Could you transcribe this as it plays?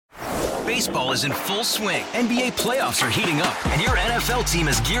Baseball is in full swing. NBA playoffs are heating up, and your NFL team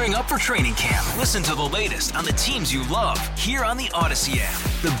is gearing up for training camp. Listen to the latest on the teams you love here on the Odyssey app.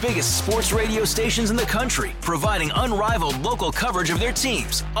 The biggest sports radio stations in the country, providing unrivaled local coverage of their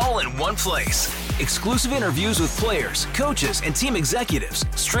teams, all in one place. Exclusive interviews with players, coaches, and team executives,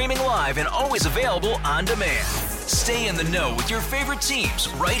 streaming live and always available on demand. Stay in the know with your favorite teams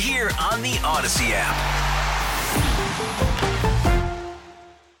right here on the Odyssey app.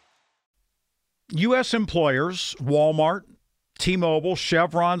 U.S. employers, Walmart, T-Mobile,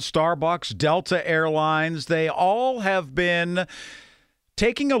 Chevron, Starbucks, Delta Airlines, they all have been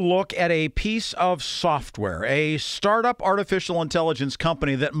taking a look at a piece of software, a startup artificial intelligence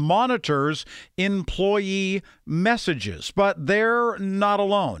company that monitors employee messages. But they're not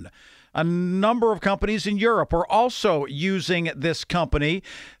alone. A number of companies in Europe are also using this company.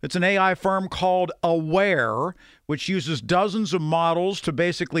 It's an AI firm called Aware, which uses dozens of models to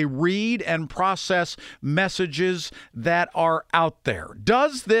basically read and process messages that are out there.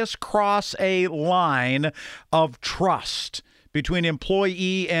 Does this cross a line of trust between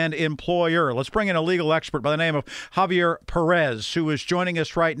employee and employer? Let's bring in a legal expert by the name of Javier Perez, who is joining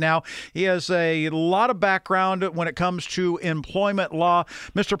us right now. He has a lot of background when it comes to employment law.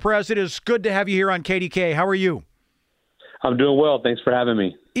 Mr. Perez, it is good to have you here on KDK. How are you? I'm doing well. Thanks for having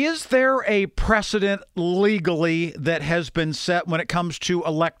me. Is there a precedent legally that has been set when it comes to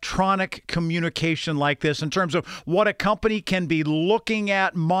electronic communication like this in terms of what a company can be looking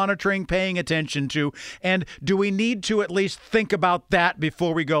at, monitoring, paying attention to? And do we need to at least think about that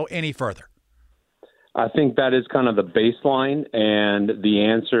before we go any further? I think that is kind of the baseline, and the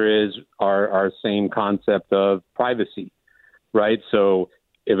answer is our same concept of privacy, right? So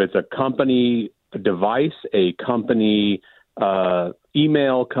if it's a company device, a company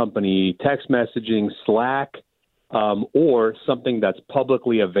email, company text messaging, Slack, or something that's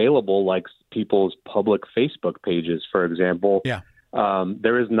publicly available, like people's public Facebook pages, for example,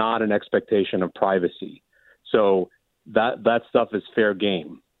 there is not an expectation of privacy. So that stuff is fair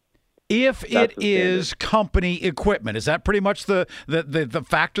game. If it is company equipment, is that pretty much the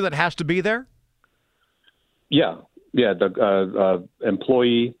factor that has to be there? Yeah. The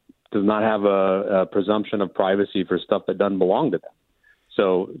employee does not have a presumption of privacy for stuff that doesn't belong to them.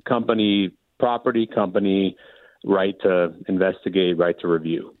 So company property, company right to investigate, right to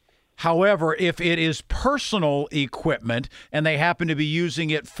review. However, if it is personal equipment and they happen to be using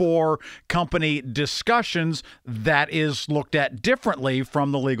it for company discussions, that is looked at differently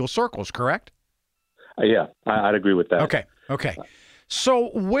from the legal circles, correct? Yeah, I'd agree with that. Okay. So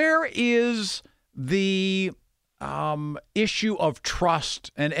where is the issue of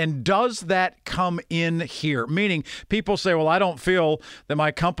trust, and does that come in here? Meaning people say, well, I don't feel that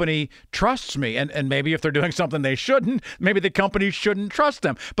my company trusts me, and maybe if they're doing something they shouldn't, maybe the company shouldn't trust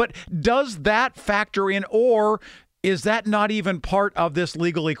them. But does that factor in, or is that not even part of this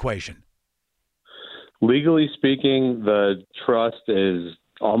legal equation? Legally speaking, the trust is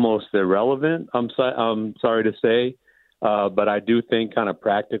almost irrelevant, I'm sorry to say, but I do think kind of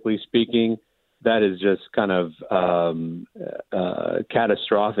practically speaking, that is just kind of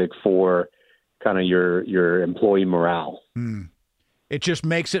catastrophic for kind of your employee morale. It just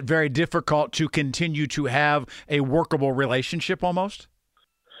makes it very difficult to continue to have a workable relationship almost?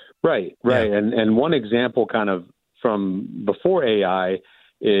 Right. Yeah. And one example kind of from before AI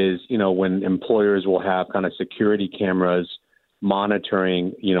is, when employers will have kind of security cameras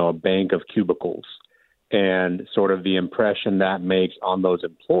monitoring, a bank of cubicles, and sort of the impression that makes on those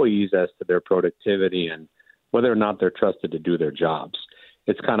employees as to their productivity and whether or not they're trusted to do their jobs.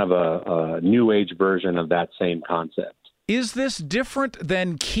 It's kind of a new age version of that same concept. Is this different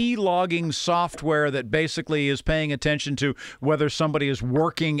than key logging software that basically is paying attention to whether somebody is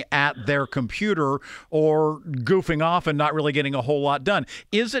working at their computer or goofing off and not really getting a whole lot done?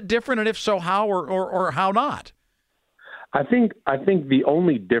 Is it different, and if so, how or how not? I think the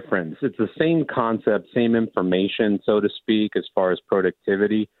only difference, it's the same concept, same information, so to speak, as far as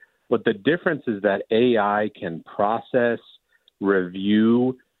productivity. But the difference is that AI can process,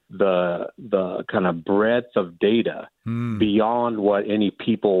 review the kind of breadth of data beyond what any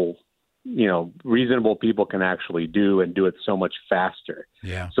people, reasonable people can actually do, and do it so much faster.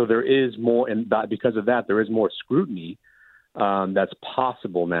 Yeah. So there is more, and because of that, there is more scrutiny that's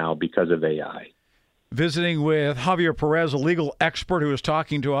possible now because of AI. Visiting with Javier Perez, a legal expert who is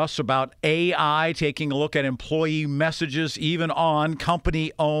talking to us about AI, taking a look at employee messages, even on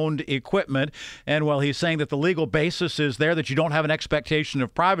company-owned equipment. And while he's saying that the legal basis is there, that you don't have an expectation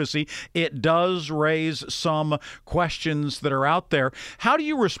of privacy, it does raise some questions that are out there. How do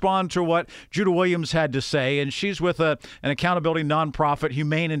you respond to what Judah Williams had to say? And she's with an accountability nonprofit,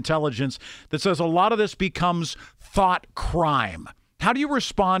 Humane Intelligence, that says a lot of this becomes thought crime. How do you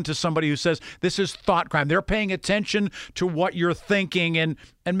respond to somebody who says this is thought crime? They're paying attention to what you're thinking, and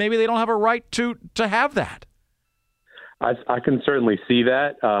maybe they don't have a right to have that. I can certainly see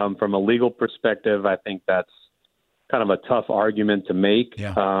that. From a legal perspective, I think that's kind of a tough argument to make.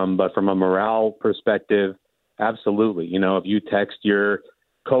 Yeah. But from a morale perspective, absolutely. If you text your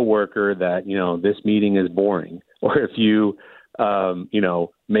coworker that, this meeting is boring, or if you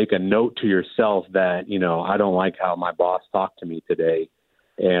make a note to yourself that, I don't like how my boss talked to me today.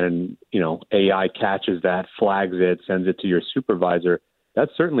 And, AI catches that, flags it, sends it to your supervisor.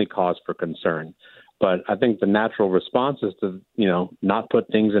 That's certainly cause for concern. But I think the natural response is to, not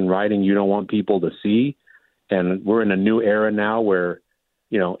put things in writing you don't want people to see. And we're in a new era now where,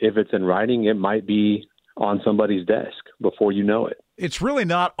 if it's in writing, it might be on somebody's desk before you know it. It's really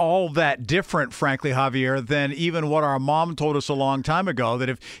not all that different, frankly, Javier, than even what our mom told us a long time ago,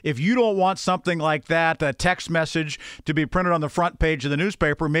 that if you don't want something like that, a text message to be printed on the front page of the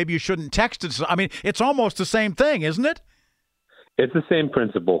newspaper, maybe you shouldn't text it. I mean, it's almost the same thing, isn't it? It's the same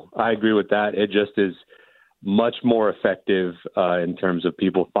principle. I agree with that. It just is much more effective in terms of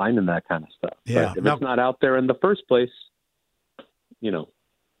people finding that kind of stuff. Yeah. But if it's not out there in the first place, you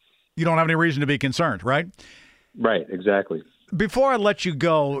don't have any reason to be concerned, right? Right, exactly. Before I let you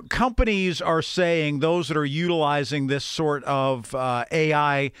go, companies are saying, those that are utilizing this sort of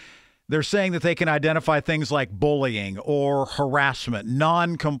AI, they're saying that they can identify things like bullying or harassment,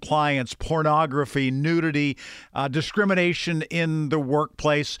 non-compliance, pornography, nudity, discrimination in the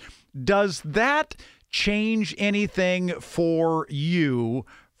workplace. Does that change anything for you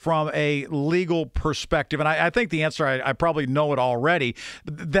from a legal perspective? And I think the answer, I probably know it already,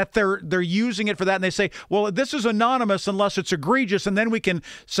 that they're using it for that. And they say, well, this is anonymous unless it's egregious. And then we can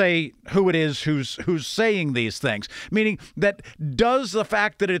say who it is who's saying these things. Meaning that does the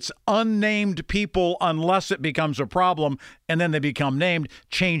fact that it's unnamed people, unless it becomes a problem and then they become named,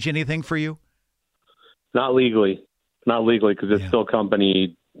 change anything for you? Not legally, because it's still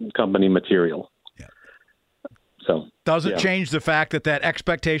company material. So doesn't change the fact that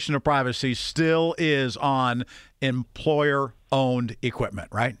expectation of privacy still is on employer-owned equipment,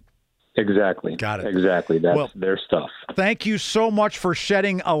 right? Exactly. Got it. Exactly. That's their stuff. Thank you so much for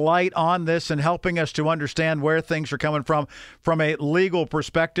shedding a light on this and helping us to understand where things are coming from a legal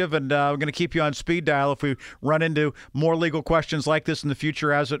perspective. And we're going to keep you on speed dial if we run into more legal questions like this in the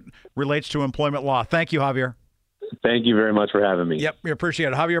future as it relates to employment law. Thank you, Javier. Thank you very much for having me. Yep, we appreciate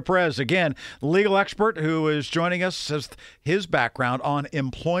it. Javier Perez, again, legal expert who is joining us, as his background on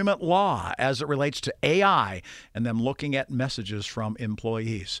employment law as it relates to AI and them looking at messages from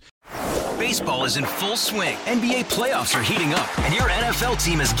employees. Baseball is in full swing. NBA playoffs are heating up, and your NFL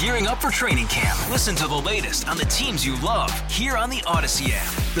team is gearing up for training camp. Listen to the latest on the teams you love here on the Odyssey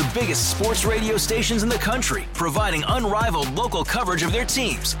app. The biggest sports radio stations in the country, providing unrivaled local coverage of their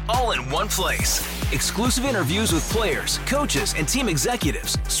teams, all in one place. Exclusive interviews with players, coaches, and team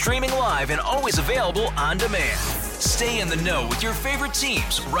executives, streaming live and always available on demand. Stay in the know with your favorite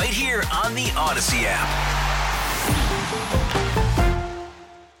teams right here on the Odyssey app.